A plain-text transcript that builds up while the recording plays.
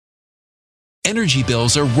energy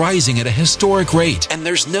bills are rising at a historic rate, and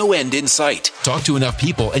there's no end in sight. Talk to enough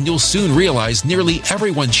people and you'll soon realize nearly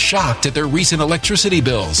everyone's shocked at their recent electricity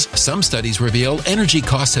bills. Some studies reveal energy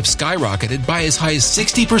costs have skyrocketed by as high as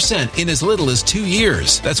 60% in as little as 2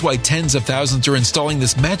 years. That's why tens of thousands are installing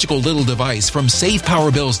this magical little device from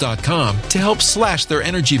SavePowerBills.com to help slash their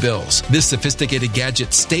energy bills. This sophisticated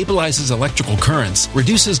gadget stabilizes electrical currents,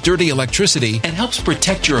 reduces dirty electricity, and helps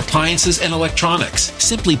protect your appliances and electronics.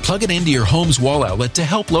 Simply plug it into your home's wall outlet to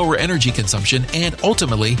help lower energy consumption and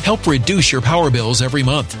ultimately help reduce your power bills every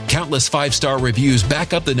month. Countless 5-star reviews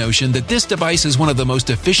back up the notion that this device is one of the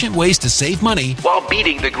most efficient ways to save money while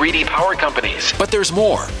beating the greedy power companies. But there's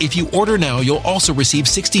more. If you order now, you'll also receive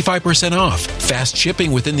 65% off, fast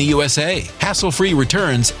shipping within the USA, hassle-free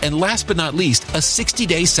returns, and last but not least, a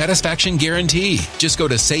 60-day satisfaction guarantee. Just go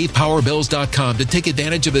to SavePowerBills.com to take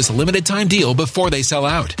advantage of this limited time deal before they sell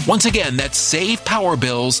out. Once again, that's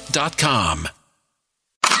SavePowerBills.com.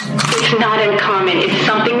 It's not uncommon. It's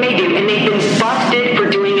something they do, and they've been busted for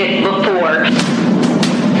doing it before.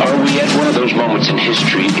 Are we at one of those moments in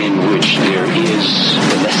history in which there is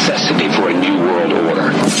the necessity for a new world order?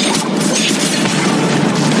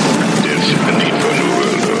 There's a need for a new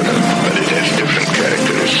world order, but it has different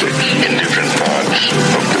characteristics in different parts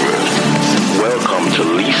of the world. Welcome to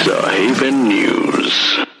Lisa Haven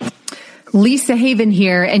News. Lisa Haven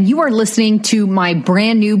here, and you are listening to my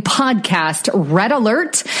brand new podcast, Red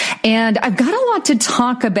Alert. And I've got a lot to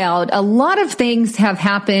talk about. A lot of things have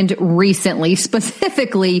happened recently,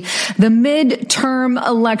 specifically the midterm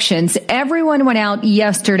elections. Everyone went out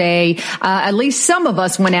yesterday, at least some of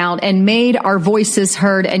us went out and made our voices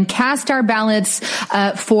heard and cast our ballots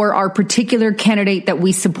for our particular candidate that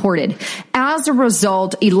we supported. As a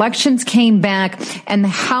result, elections came back and the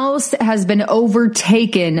House has been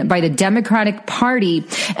overtaken by the Democratic Party,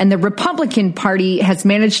 and the Republican Party has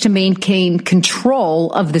managed to maintain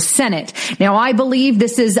control of the Senate. Now, I believe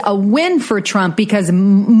this is a win for Trump because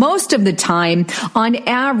most of the time, on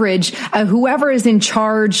average, whoever is in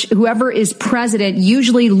charge, whoever is president,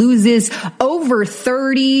 usually loses over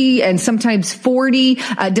 30 and sometimes 40,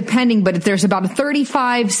 depending, but if there's about a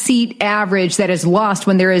 35-seat average that is lost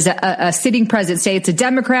when there is a sitting president. Say it's a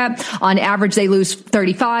Democrat, on average they lose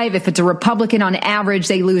 35. If it's a Republican, on average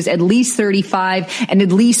they lose at least 35 and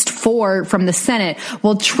at least 4 from the Senate.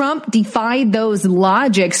 Well, Trump defied those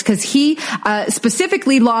logics because he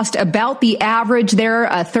specifically lost about the average there,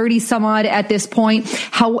 30 some odd at this point.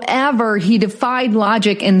 However, he defied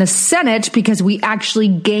logic in the Senate because we actually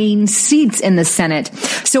gained seats in the Senate.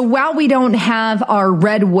 So while we don't have our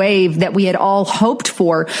red wave that we had all hoped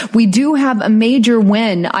for, we do have a major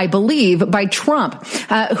win, I believe, by Trump,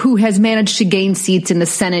 who has managed to gain seats in the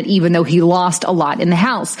Senate, even though he lost a lot in the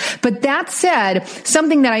House. But that said,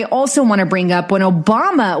 something that I also want to bring up, when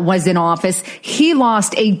Obama was in office, he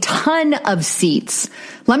lost a ton of seats.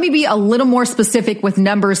 Let me be a little more specific with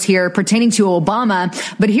numbers here pertaining to Obama,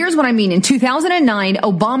 but here's what I mean. In 2009,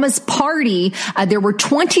 Obama's party, there were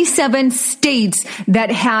 27 states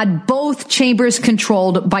that had both chambers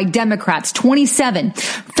controlled by Democrats, 27.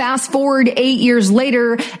 Fast forward 8 years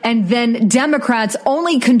later, and then Democrats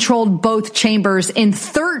only controlled both chambers in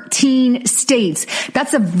 13 states.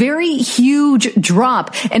 That's a very huge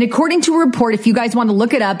drop. And according to a report, if you guys want to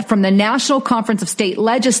look it up, from the National Conference of State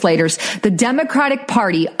Legislators, the Democratic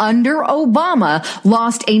Party under Obama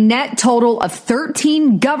lost a net total of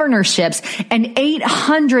 13 governorships and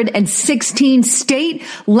 816 state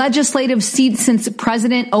legislative seats since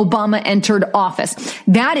President Obama entered office.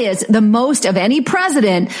 That is the most of any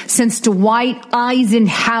president since Dwight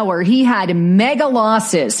Eisenhower. He had mega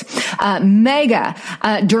losses,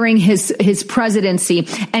 during his presidency.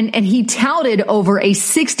 And he touted over a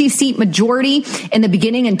 60-seat majority in the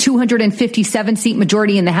beginning and 257-seat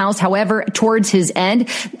majority in the House. However, towards his end,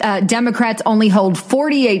 Democrats only hold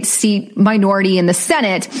 48-seat minority in the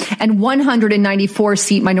Senate and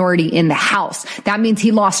 194-seat minority in the House. That means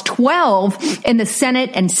he lost 12 in the Senate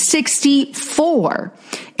and 64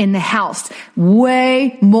 in the House.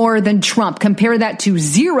 Way more than Trump. Compare that to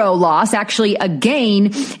 0 loss, actually a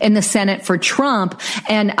gain in the Senate for Trump,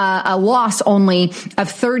 and a loss only of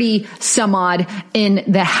 30 some odd in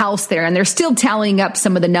the House there. And they're still tallying up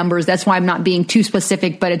some of the numbers. That's why I'm not being too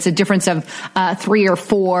specific, but it's a difference of 3 or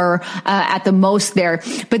 4 at the most there.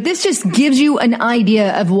 But this just gives you an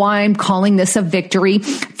idea of why I'm calling this a victory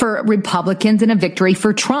for Republicans and a victory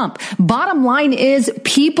for Trump. Bottom line is,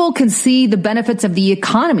 people can see the benefits of the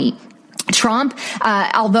economy. Trump,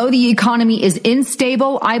 although the economy is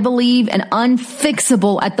unstable, I believe, and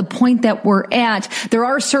unfixable at the point that we're at, there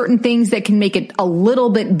are certain things that can make it a little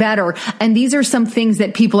bit better. And these are some things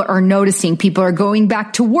that people are noticing. People are going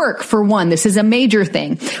back to work, for one. This is a major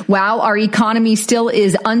thing. While our economy still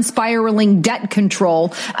is unspiraling debt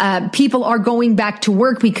control, people are going back to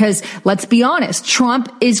work because, let's be honest, Trump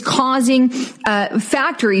is causing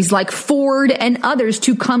factories like Ford and others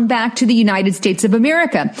to come back to the United States of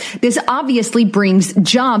America. This obviously brings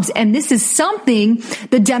jobs, and this is something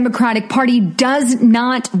the Democratic Party does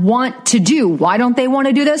not want to do. Why don't they want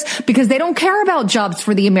to do this? Because they don't care about jobs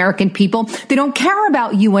for the American people. They don't care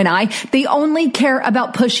about you and I. They only care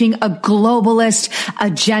about pushing a globalist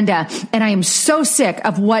agenda. And I am so sick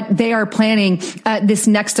of what they are planning this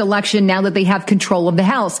next election now that they have control of the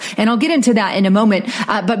House. And I'll get into that in a moment.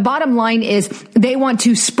 But bottom line is they want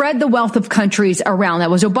to spread the wealth of countries around. That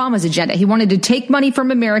was Obama's agenda. He wanted to take money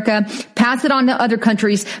from America, pass it on to other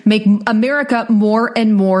countries, make America more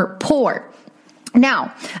and more poor.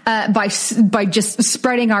 Now, by just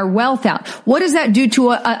spreading our wealth out, what does that do to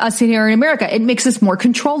us here in America? It makes us more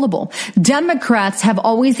controllable. Democrats have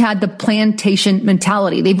always had the plantation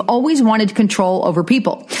mentality. They've always wanted control over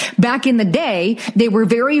people. Back in the day, they were a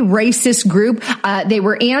very racist group. They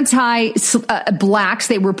were anti-blacks.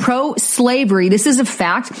 They were pro-slavery. This is a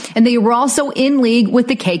fact. And they were also in league with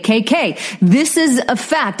the KKK. This is a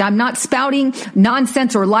fact. I'm not spouting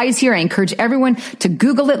nonsense or lies here. I encourage everyone to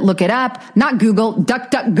Google it, look it up. Not Google.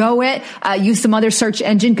 DuckDuckGo it, use some other search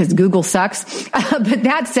engine because Google sucks. But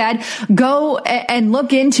that said, go and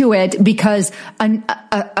look into it because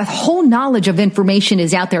a whole knowledge of information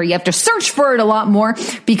is out there. You have to search for it a lot more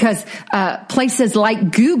because places like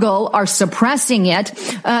Google are suppressing it.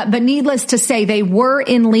 But needless to say, they were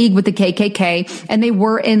in league with the KKK and they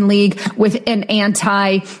were in league with an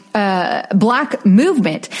anti-black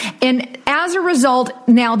movement. And as a result,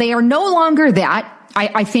 now they are no longer that.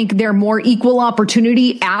 I think they're more equal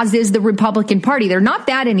opportunity, as is the Republican Party. They're not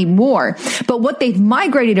that anymore. But what they've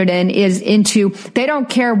migrated it into, they don't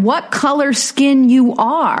care what color skin you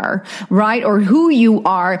are, right? Or who you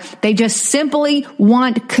are. They just simply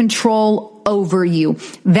want control over you.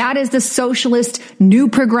 That is the socialist, new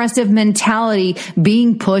progressive mentality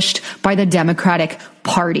being pushed by the Democratic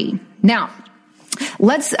Party. Now,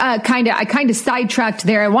 let's I kind of sidetracked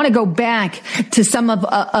there. I want to go back to some of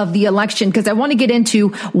the election because I want to get into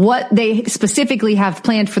what they specifically have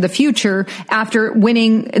planned for the future after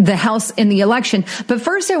winning the House in the election. But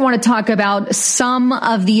first, I want to talk about some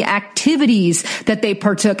of the activities that they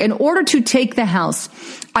partook in order to take the House.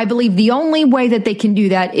 I believe the only way that they can do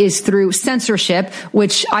that is through censorship,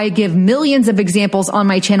 which I give millions of examples on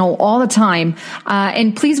my channel all the time.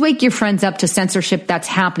 And please wake your friends up to censorship that's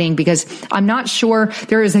happening because I'm not sure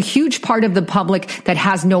there is a huge part of the public that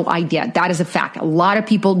has no idea. That is a fact. A lot of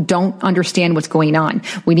people don't understand what's going on.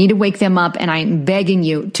 We need to wake them up, and I'm begging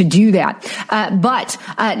you to do that. But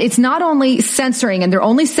it's not only censoring, and they're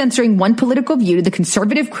only censoring one political view, the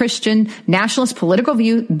conservative Christian nationalist political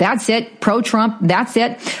view. That's it. Pro-Trump. That's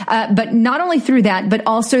it. But not only through that, but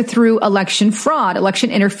also through election fraud,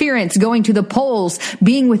 election interference, going to the polls,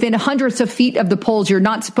 being within hundreds of feet of the polls. You're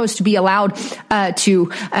not supposed to be allowed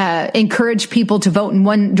to encourage people to vote in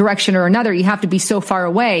one direction or another. You have to be so far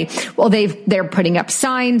away. Well, they're putting up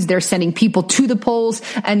signs, they're sending people to the polls,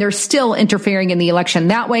 and they're still interfering in the election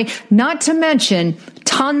that way. Not to mention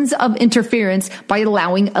tons of interference by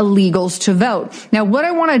allowing illegals to vote. Now, what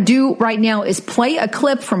I want to do right now is play a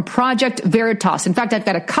clip from Project Veritas. In fact, I've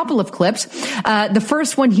got a couple of clips. The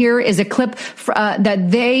first one here is a clip that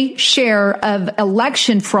they share of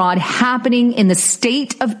election fraud happening in the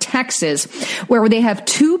state of Texas, where they have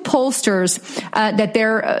two pollsters that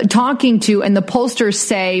they're talking to, and the pollsters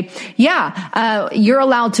say, you're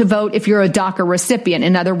allowed to vote if you're a DACA recipient.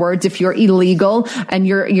 In other words, if you're illegal and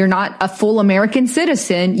you're not a full American citizen,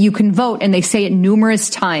 you can vote. And they say it numerous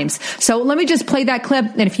times. So let me just play that clip.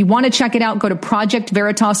 And if you want to check it out, go to Project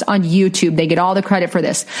Veritas on YouTube. They get all the credit for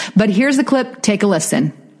this. But here's the clip. Take a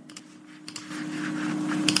listen.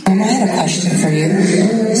 I had a question for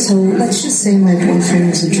you. So let's just say my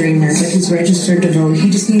boyfriend is a dreamer, but he's registered to vote. He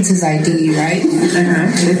just needs his ID, right?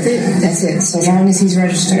 That's it. That's it. So long as he's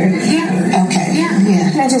registered. Yeah. Okay.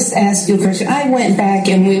 Yeah. I just asked you a question. I went back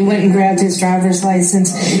and we went and grabbed his driver's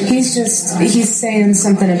license. He's saying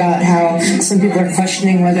something about how some people are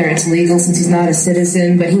questioning whether it's legal since he's not a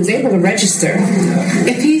citizen, but he was able to register.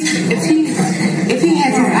 If he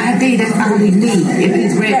has his ID, that's all we need. If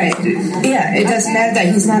he's ready. Yeah, it doesn't matter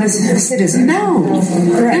that he's not a citizen. No.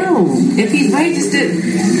 If he's registered,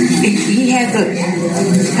 he has a...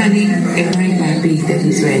 Honey, it might not be that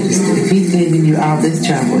he's registered. If he's giving you all this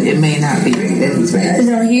trouble, it may not be that he's registered.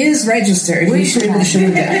 No, he is registered. He should have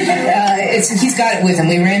showed that. He's got it with him.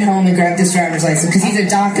 We ran home and grabbed his driver's license because he's a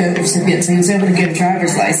DACA recipient, so he was able to get a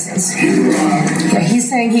driver's license. Yeah, he's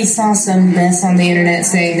saying he saw some mess on the internet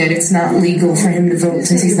saying that it's not legal for him to vote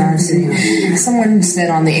since he's not a citizen. Someone said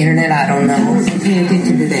on the internet, I don't know. Pay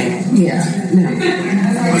attention to that. Yeah. No.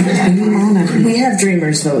 We have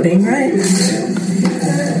dreamers voting, right?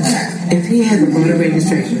 If he has a voter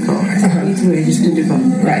registration card, he's registered to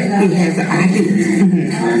vote. Right. He has an ID.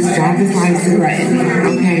 Driver's license. Right.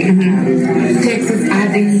 Okay. Texas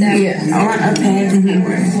ID. Yeah. Or a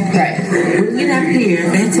passport. Right. When we up here,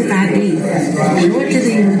 that's his ID. Show it to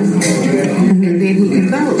them, and then he can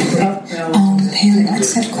vote. Haley, I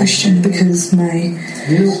just had a question because my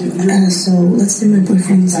so let's say my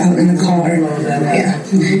boyfriend's out in the car,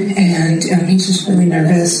 and he's just really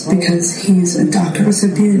nervous because he's a DACA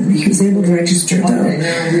recipient. He's able to register though.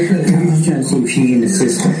 I'm trying to see if she's in the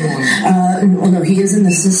system. Well, no, he is in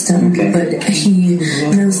the system, but he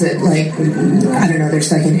knows that, like, I don't know,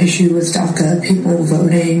 there's like an issue with DACA people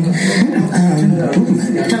voting.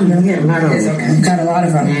 Got a lot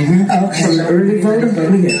of them. Okay. From the early voter,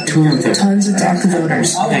 we got tons of DACA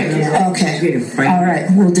voters. Okay. All right,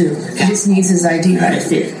 we'll do. He just needs his ID, right?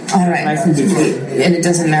 That's it. All right. And it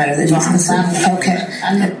doesn't matter that he's in the system.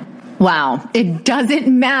 Okay. Wow. It doesn't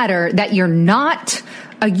matter that you're not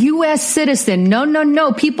a U.S. citizen.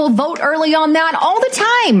 No. People vote early on that all the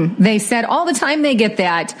time. They said all the time they get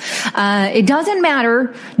that. It doesn't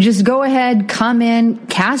matter. Just go ahead, come in,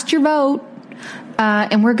 cast your vote,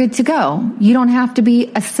 and we're good to go. You don't have to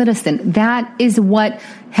be a citizen. That is what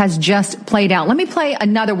has just played out. Let me play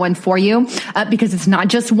another one for you because it's not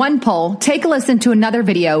just one poll. Take a listen to another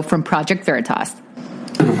video from Project Veritas.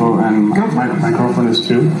 Vote, and my girlfriend is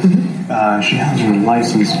too. She has her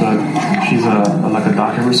license, but she's like a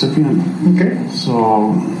DACA recipient. Okay.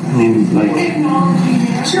 So I mean, like,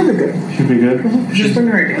 she'll be good. She'll be good. Just bring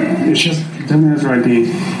her ID. She definitely has her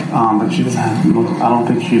ID, but she doesn't have. I don't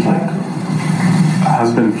think she's like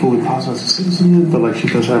has been fully processed as a citizen yet, but like she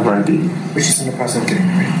does have her ID. But she's in the process of getting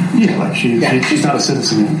her ID. Yeah, like she's not a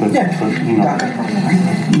citizen yet, but you know.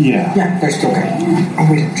 Yeah, they're still good.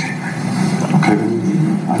 I'll wait and check. Okay,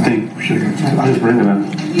 then I think we should just bring it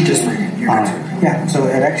in. You just bring it. You're good. Yeah, so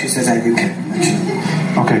it actually says that you can. Actually.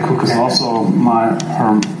 Okay, cool. Because also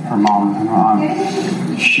her mom and her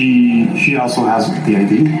aunt, she also has the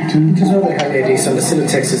ID too. Because they have the ID, so the city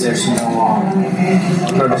text is there's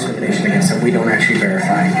no discrimination against them. We don't actually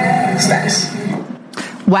verify status.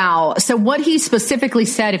 Wow. So what he specifically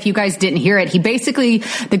said, if you guys didn't hear it,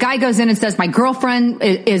 the guy goes in and says, my girlfriend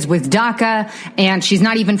is with DACA and she's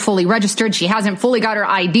not even fully registered. She hasn't fully got her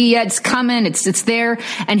ID yet. It's coming. It's there.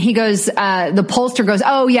 And he goes, the pollster goes,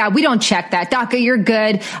 oh yeah, we don't check that. DACA, you're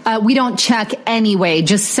good. We don't check anyway.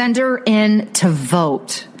 Just send her in to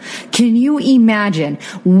vote. Can you imagine?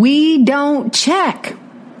 We don't check.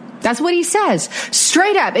 That's what he says.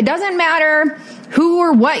 Straight up. It doesn't matter who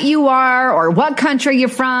or what you are or what country you're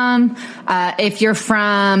from. If you're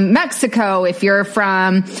from Mexico, if you're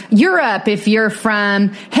from Europe, if you're from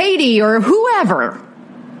Haiti or whoever,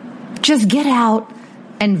 just get out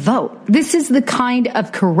and vote. This is the kind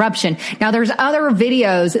of corruption. Now, there's other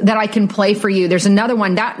videos that I can play for you. There's another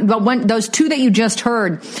one. Those two that you just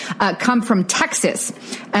heard come from Texas,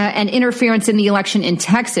 and interference in the election in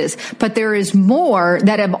Texas. But there is more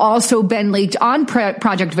that have also been leaked on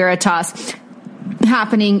Project Veritas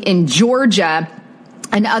happening in Georgia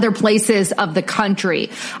and other places of the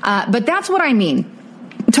country. But that's what I mean.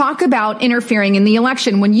 Talk about interfering in the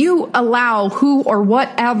election. When you allow who or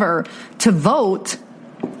whatever to vote,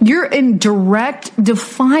 you're in direct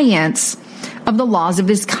defiance of the laws of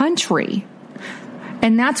this country.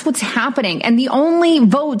 And that's what's happening. And the only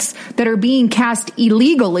votes that are being cast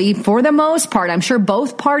illegally, for the most part, I'm sure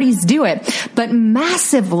both parties do it, but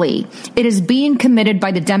massively, it is being committed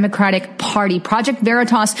by the Democratic Party. Project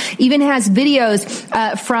Veritas even has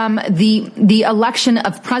videos from the election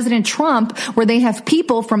of President Trump where they have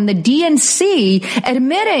people from the DNC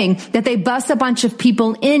admitting that they bus a bunch of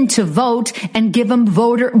people in to vote and give them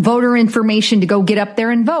voter information to go get up there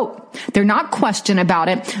and vote. They're not questioned about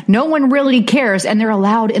it. No one really cares, and they're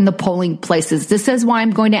allowed in the polling places. This is why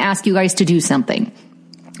I'm going to ask you guys to do something.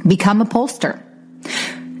 Become a pollster.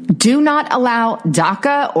 Do not allow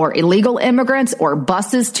DACA or illegal immigrants or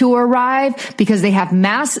buses to arrive because they have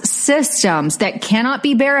mass systems that cannot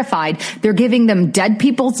be verified. They're giving them dead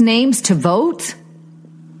people's names to vote.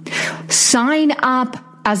 Sign up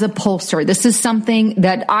as a pollster. This is something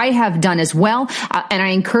that I have done as well. And I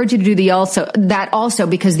encourage you to do that also,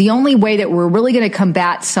 because the only way that we're really going to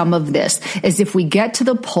combat some of this is if we get to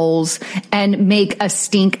the polls and make a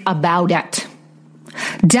stink about it.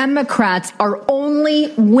 Democrats are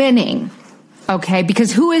only winning, okay,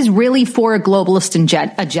 because who is really for a globalist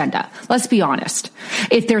agenda? Let's be honest.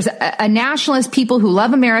 If there's a nationalist, people who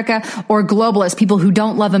love America, or globalist, people who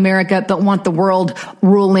don't love America but want the world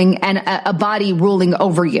ruling and a body ruling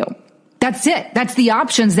over you. That's it. That's the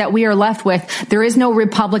options that we are left with. There is no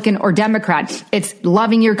Republican or Democrat. It's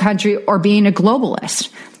loving your country or being a globalist.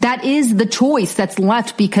 That is the choice that's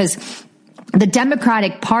left, because the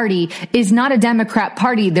Democratic Party is not a Democrat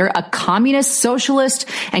party. They're a communist socialist,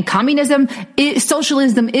 and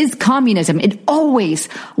socialism is communism. It always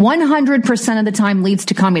 100% of the time leads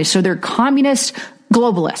to communism. So they're communist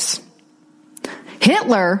globalists.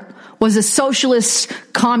 Hitler was a socialist,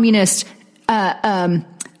 communist,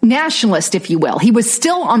 nationalist, if you will. He was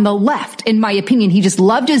still on the left, in my opinion. He just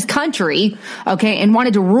loved his country, okay, and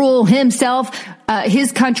wanted to rule himself,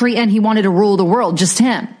 his country, and he wanted to rule the world, just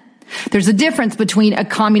him. There's a difference between a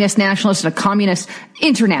communist nationalist and a communist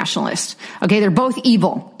internationalist. Okay, they're both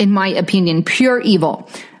evil, in my opinion, pure evil.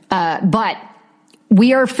 But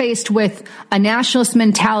we are faced with a nationalist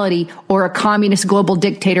mentality or a communist global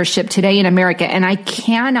dictatorship today in America, and I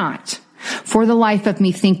cannot, for the life of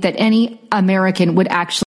me, think that any American would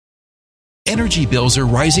actually. Energy bills are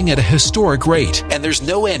rising at a historic rate, and there's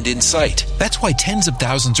no end in sight. That's why tens of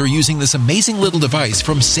thousands are using this amazing little device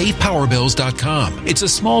from SavePowerBills.com. It's a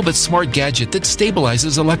small but smart gadget that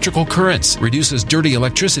stabilizes electrical currents, reduces dirty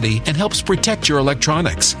electricity, and helps protect your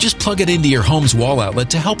electronics. Just plug it into your home's wall outlet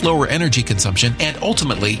to help lower energy consumption and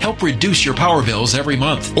ultimately help reduce your power bills every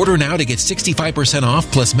month. Order now to get 65%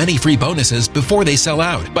 off plus many free bonuses before they sell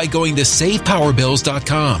out by going to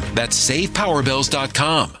SavePowerBills.com. That's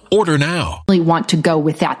SavePowerBills.com. Order now. Really want to go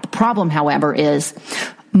with that. The problem, however, is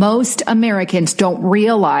most Americans don't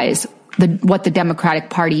realize what the Democratic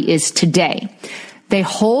Party is today. They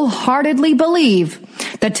wholeheartedly believe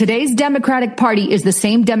that today's Democratic Party is the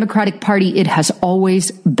same Democratic Party it has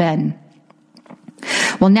always been.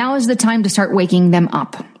 Well, now is the time to start waking them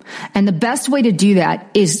up. And the best way to do that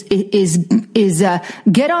is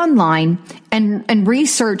get online and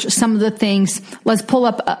research some of the things. Let's pull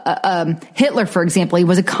up Hitler, for example. He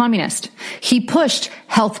was a communist. He pushed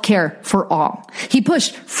health care for all. He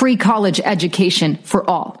pushed free college education for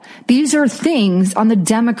all. These are things on the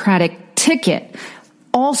Democratic ticket.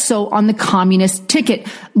 Also on the communist ticket.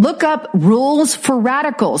 Look up Rules for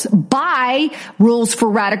Radicals. Buy Rules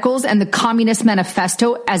for Radicals and the Communist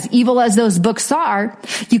Manifesto. As evil as those books are,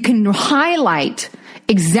 you can highlight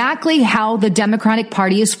exactly how the Democratic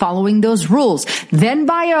Party is following those rules. Then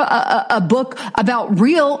buy a book about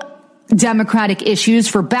real Democratic issues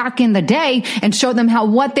for back in the day and show them how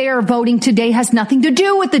what they are voting today has nothing to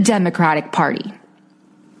do with the Democratic Party.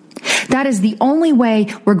 That is the only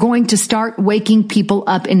way we're going to start waking people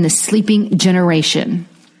up in the sleeping generation.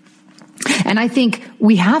 And I think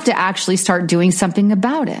we have to actually start doing something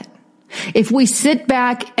about it. If we sit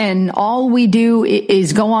back and all we do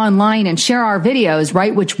is go online and share our videos,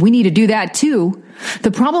 right, which we need to do that too,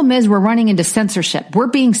 the problem is we're running into censorship. We're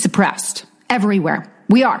being suppressed everywhere.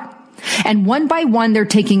 We are. And one by one, they're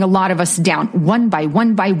taking a lot of us down, one by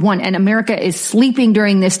one. And America is sleeping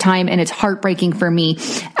during this time. And it's heartbreaking for me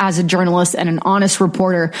as a journalist and an honest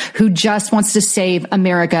reporter who just wants to save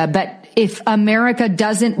America. But if America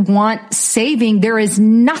doesn't want saving, there is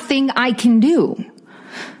nothing I can do.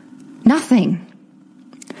 Nothing.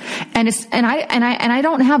 And I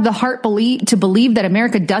don't have the heart to believe that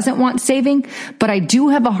America doesn't want saving, but I do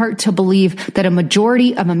have a heart to believe that a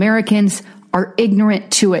majority of Americans are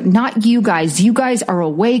ignorant to it. Not you guys. You guys are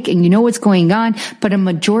awake and you know what's going on, but a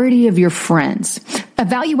majority of your friends.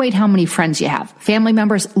 Evaluate how many friends you have, family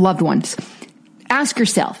members, loved ones. Ask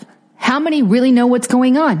yourself, how many really know what's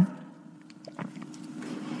going on?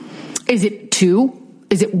 Is it 2?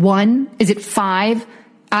 Is it 1? Is it 5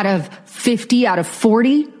 out of 50, out of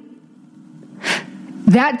 40?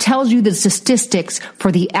 That tells you the statistics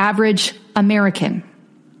for the average American.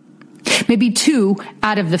 Maybe 2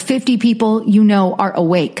 out of the 50 people you know are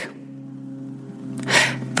awake.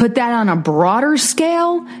 Put that on a broader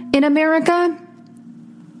scale in America,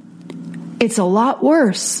 it's a lot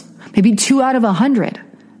worse. Maybe 2 out of 100,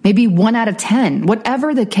 maybe 1 out of 10,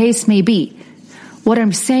 whatever the case may be. What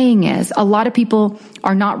I'm saying is a lot of people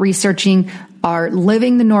are not researching, are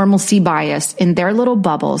living the normalcy bias in their little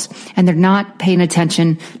bubbles, and they're not paying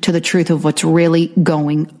attention to the truth of what's really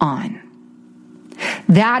going on.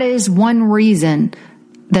 That is one reason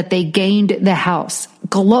that they gained the House.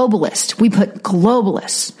 globalists. We put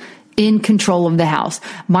globalists in control of the House.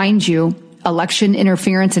 Mind you, election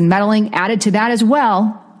interference and meddling added to that as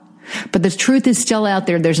well. But the truth is still out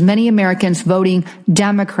there. There's many Americans voting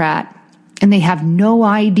Democrat, and they have no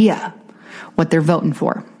idea what they're voting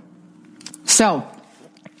for. So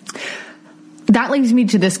that leads me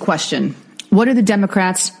to this question. What do the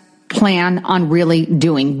Democrats plan on really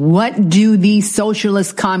doing? What do these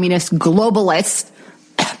socialist, communist, globalists,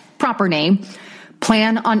 proper name,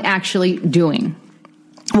 plan on actually doing?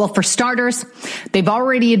 Well, for starters, they've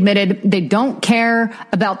already admitted they don't care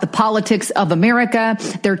about the politics of America.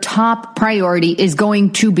 Their top priority is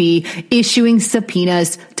going to be issuing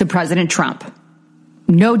subpoenas to President Trump.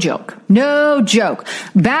 No joke. No joke.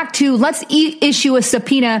 Back to let's issue a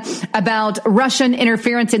subpoena about Russian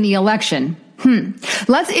interference in the election.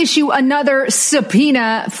 Let's issue another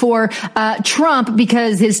subpoena for Trump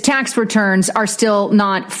because his tax returns are still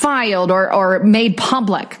not filed or made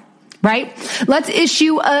public. Right? Let's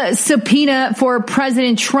issue a subpoena for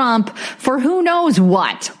President Trump for who knows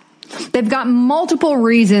what. They've got multiple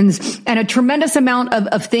reasons and a tremendous amount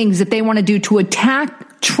of things that they want to do to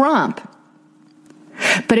attack Trump.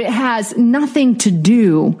 But it has nothing to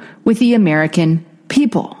do with the American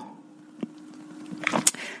people.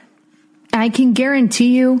 I can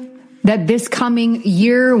guarantee you that this coming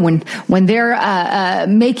year, when they're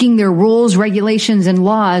making their rules, regulations, and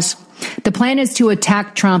laws, the plan is to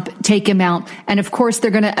attack Trump, take him out, and of course they're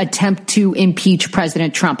going to attempt to impeach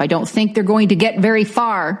President Trump. I don't think they're going to get very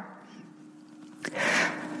far.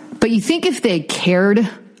 But you think if they cared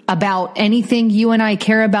about anything you and I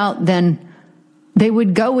care about, then they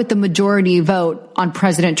would go with the majority vote on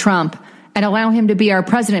President Trump and allow him to be our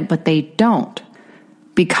president, but they don't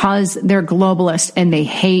because they're globalists and they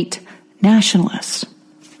hate nationalists.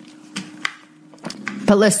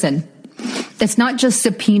 But listen, it's not just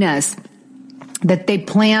subpoenas that they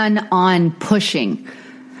plan on pushing.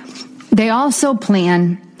 They also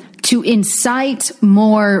plan to incite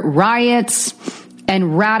more riots and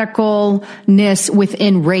radicalness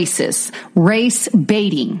within races, race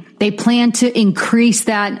baiting. They plan to increase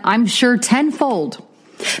that, I'm sure, tenfold.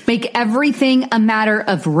 Make everything a matter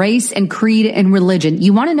of race and creed and religion.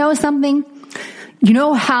 You want to know something? You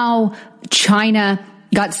know how China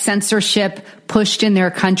got censorship pushed in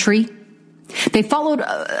their country? They followed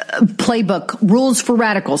a playbook, rules for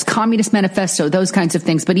radicals, Communist Manifesto, those kinds of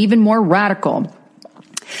things, but even more radical.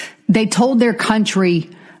 They told their country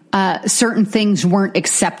certain things weren't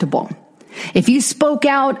acceptable. If you spoke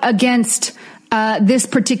out against this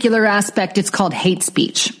particular aspect, it's called hate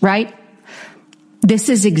speech, right? This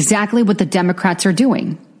is exactly what the Democrats are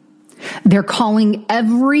doing. They're calling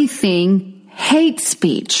everything hate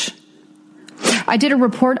speech. I did a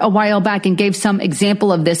report a while back and gave some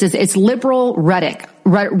example of this. It's liberal rhetoric,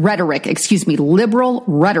 liberal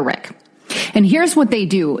rhetoric. And here's what they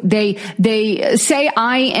do. They say,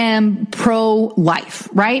 I am pro-life,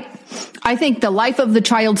 right? I think the life of the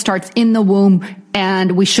child starts in the womb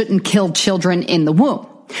and we shouldn't kill children in the womb.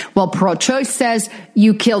 Well, pro-choice says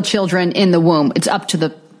you kill children in the womb. It's up to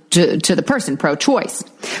the person, pro-choice.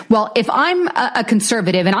 Well, if I'm a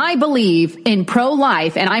conservative and I believe in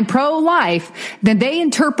pro-life and I'm pro-life, then they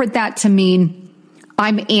interpret that to mean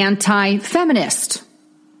I'm anti-feminist.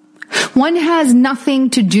 One has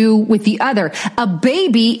nothing to do with the other. A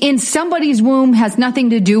baby in somebody's womb has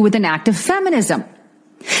nothing to do with an act of feminism.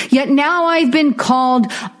 Yet now I've been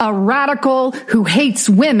called a radical who hates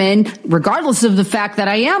women, regardless of the fact that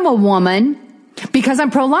I am a woman, because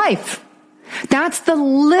I'm pro-life. That's the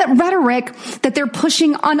rhetoric that they're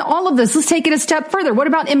pushing on all of this. Let's take it a step further. What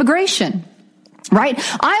about immigration? Right?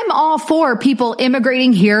 I'm all for people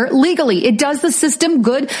immigrating here legally. It does the system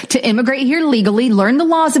good to immigrate here legally, learn the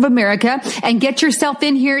laws of America, and get yourself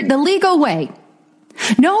in here the legal way.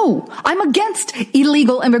 No, I'm against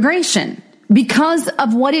illegal immigration because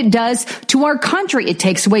of what it does to our country. It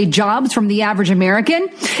takes away jobs from the average American.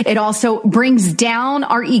 It also brings down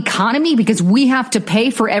our economy because we have to pay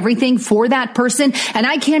for everything for that person. And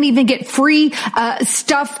I can't even get free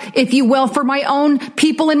stuff, if you will, for my own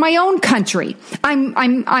people in my own country.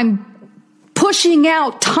 I'm pushing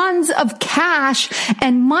out tons of cash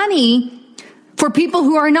and money for people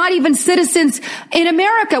who are not even citizens in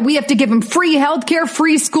America. We have to give them free healthcare,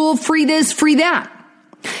 free school, free this, free that.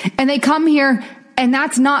 And they come here, and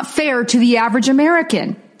that's not fair to the average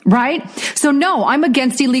American, right? So no, I'm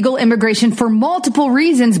against illegal immigration for multiple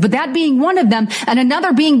reasons, but that being one of them, and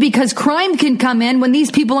another being because crime can come in when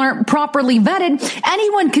these people aren't properly vetted.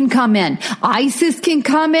 Anyone can come in. ISIS can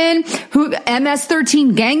come in.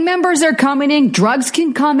 MS-13 gang members are coming in. Drugs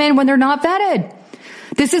can come in when they're not vetted.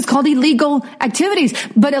 This is called illegal activities.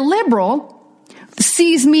 But a liberal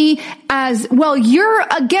sees me as, well, you're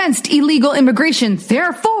against illegal immigration,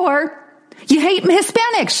 therefore you hate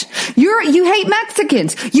Hispanics, you hate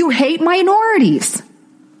Mexicans, you hate minorities.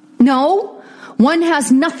 No, one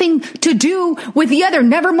has nothing to do with the other.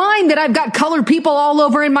 Never mind that I've got colored people all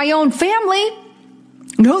over in my own family.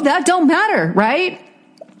 No, that don't matter, right?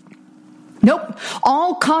 Nope.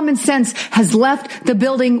 All common sense has left the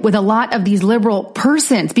building with a lot of these liberal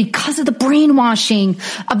persons because of the brainwashing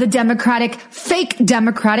of the fake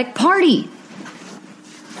Democratic Party.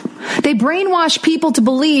 They brainwash people to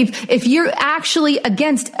believe if you're actually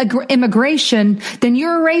against immigration, then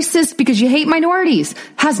you're a racist because you hate minorities.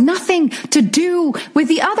 Has nothing to do with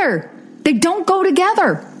the other. They don't go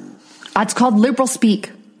together. That's called liberal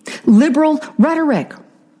speak, liberal rhetoric.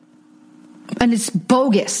 And it's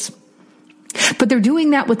bogus. But they're doing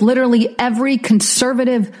that with literally every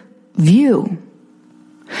conservative view.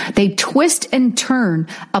 They twist and turn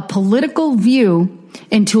a political view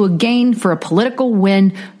into a gain for a political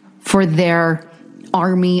win for their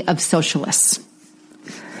army of socialists.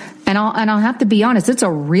 And I'll have to be honest, it's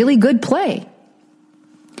a really good play.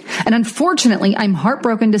 And unfortunately, I'm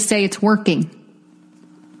heartbroken to say it's working.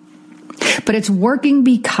 But it's working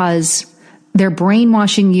because they're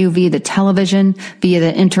brainwashing you via the television, via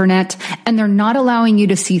the internet, and they're not allowing you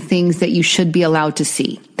to see things that you should be allowed to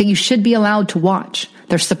see, that you should be allowed to watch.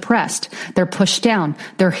 They're suppressed. They're pushed down.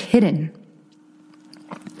 They're hidden.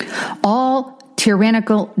 All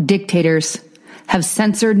tyrannical dictators have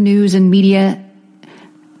censored news and media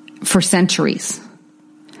for centuries.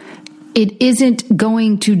 It isn't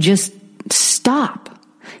going to just stop.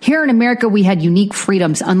 Here in America, we had unique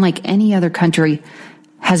freedoms unlike any other country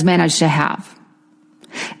has managed to have.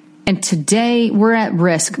 And today we're at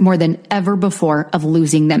risk more than ever before of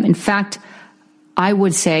losing them. In fact, I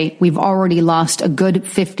would say we've already lost a good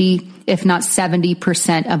 50, if not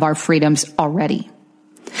 70% of our freedoms already.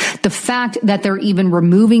 The fact that they're even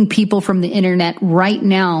removing people from the internet right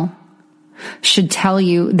now should tell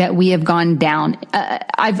you that we have gone down.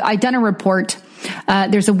 I've done a report.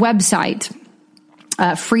 There's a website,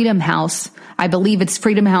 Freedom House. I believe it's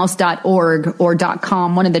freedomhouse.org or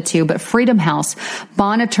 .com, one of the two, but Freedom House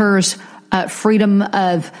monitors freedom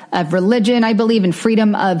of religion, I believe, and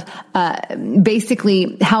freedom of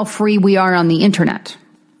basically how free we are on the internet.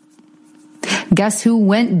 Guess who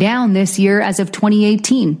went down this year as of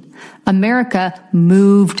 2018? America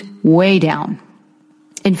moved way down.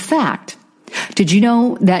 In fact, did you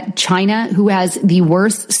know that China, who has the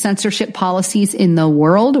worst censorship policies in the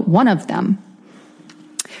world, one of them,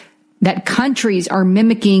 that countries are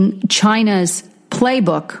mimicking China's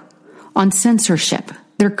playbook on censorship?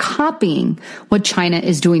 They're copying what China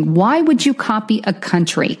is doing. Why would you copy a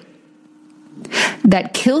country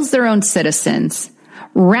that kills their own citizens,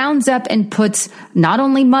 rounds up and puts not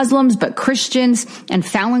only Muslims, but Christians and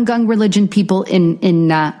Falun Gong religion people in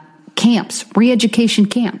camps, re-education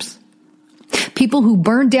camps? People who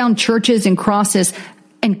burn down churches and crosses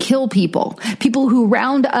and kill people who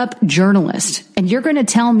round up journalists. And you're going to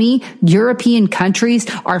tell me European countries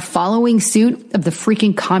are following suit of the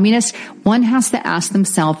freaking communists? One has to ask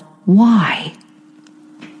themselves, why?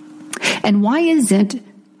 And why isn't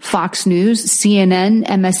Fox News, CNN,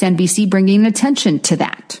 MSNBC bringing attention to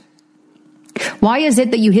that? Why is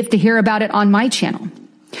it that you have to hear about it on my channel?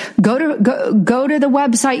 Go to the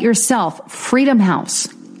website yourself, Freedom House.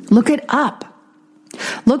 Look it up.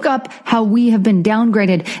 Look up how we have been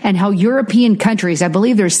downgraded and how European countries, I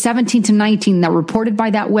believe there's 17 to 19 that reported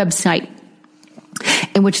by that website,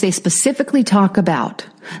 in which they specifically talk about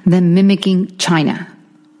them mimicking China.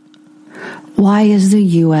 Why is the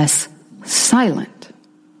U.S. silent?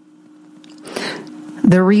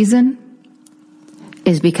 The reason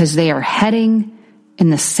is because they are heading in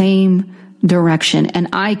the same direction. And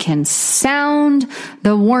I can sound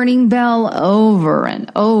the warning bell over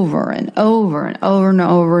and over and over and over and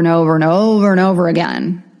over and over and over and over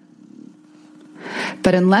again.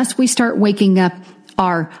 But unless we start waking up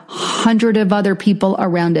our 100 of other people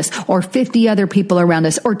around us, or 50 other people around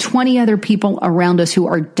us, or 20 other people around us who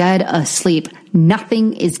are dead asleep,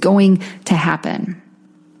 nothing is going to happen.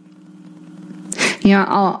 You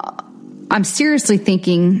know, I'm seriously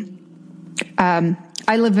thinking,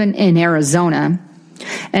 I live in Arizona,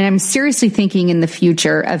 and I'm seriously thinking in the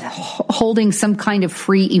future of holding some kind of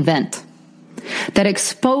free event that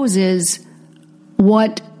exposes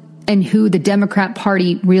what and who the Democrat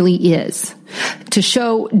Party really is. To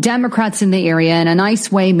show Democrats in the area in a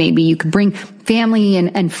nice way, maybe you could bring family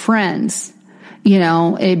and friends. You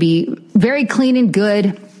know, it'd be very clean and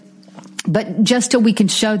good, but just so we can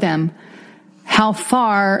show them how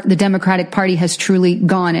far the Democratic Party has truly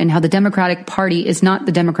gone and how the Democratic Party is not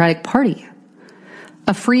the Democratic Party.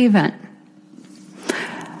 a free event.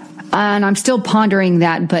 And I'm still pondering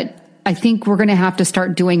that, but I think we're going to have to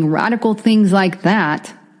start doing radical things like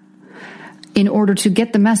that in order to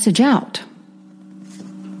get the message out.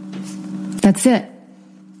 That's it.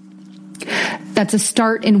 That's a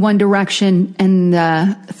start in one direction,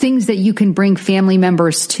 and things that you can bring family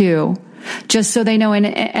members to, just so they know.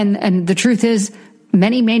 And the truth is,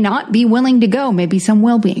 many may not be willing to go. Maybe some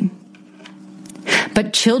will be.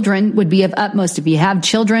 But children would be of utmost. If you have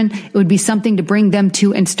children, it would be something to bring them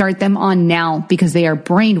to and start them on now, because they are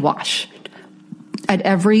brainwashed at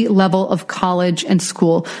every level of college and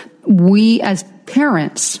school. We as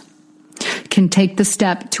parents can take the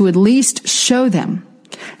step to at least show them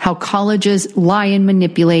how colleges lie and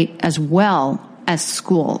manipulate as well as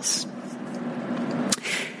schools.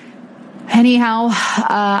 Anyhow,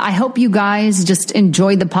 I hope you guys just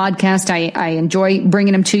enjoyed the podcast. I enjoy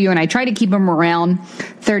bringing them to you, and I try to keep them around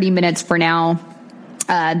 30 minutes for now.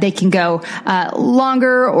 They can go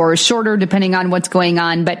longer or shorter depending on what's going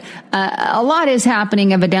on, but a lot is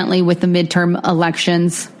happening evidently with the midterm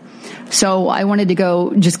elections. So I wanted to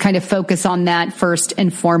go just kind of focus on that first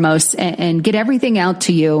and foremost and get everything out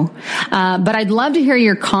to you. But I'd love to hear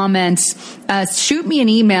your comments. Shoot me an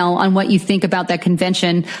email on what you think about that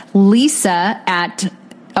convention. Lisa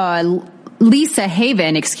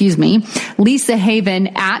Haven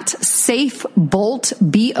at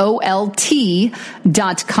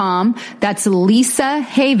safebolt.com. That's Lisa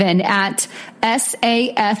Haven at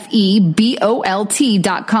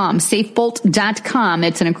SAFEBOLT.com, safebolt.com.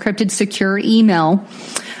 It's an encrypted, secure email.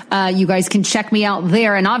 You guys can check me out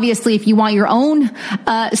there. And obviously, if you want your own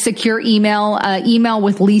secure email, email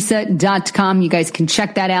with lisa.com. You guys can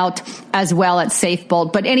check that out as well at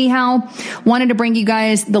SafeBolt. But anyhow, wanted to bring you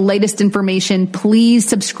guys the latest information. Please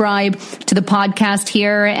subscribe to the podcast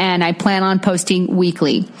here, and I plan on posting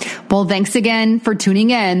weekly. Well, thanks again for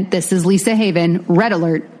tuning in. This is Lisa Haven, Red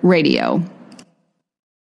Alert Radio.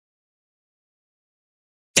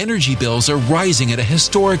 Energy bills are rising at a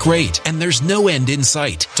historic rate, and there's no end in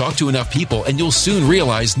sight. Talk to enough people and you'll soon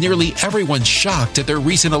realize nearly everyone's shocked at their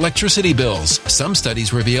recent electricity bills. Some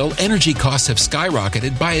studies reveal energy costs have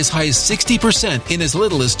skyrocketed by as high as 60% in as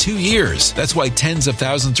little as 2 years. That's why tens of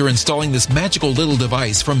thousands are installing this magical little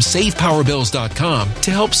device from SavePowerBills.com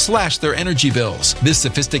to help slash their energy bills. This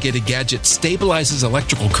sophisticated gadget stabilizes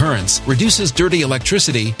electrical currents, reduces dirty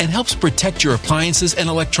electricity, and helps protect your appliances and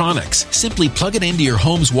electronics. Simply plug it into your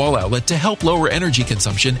home's wall outlet to help lower energy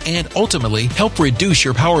consumption and ultimately help reduce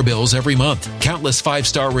your power bills every month. Countless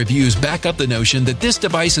 5-star reviews back up the notion that this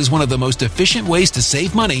device is one of the most efficient ways to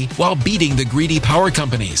save money while beating the greedy power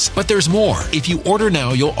companies. But there's more. If you order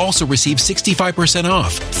now, you'll also receive 65%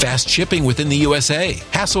 off, fast shipping within the USA,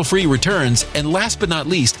 hassle-free returns, and last but not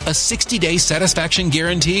least, a 60-day satisfaction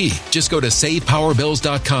guarantee. Just go to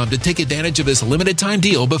SavePowerBills.com to take advantage of this limited time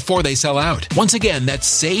deal before they sell out. Once again, that's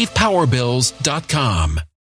SavePowerBills.com.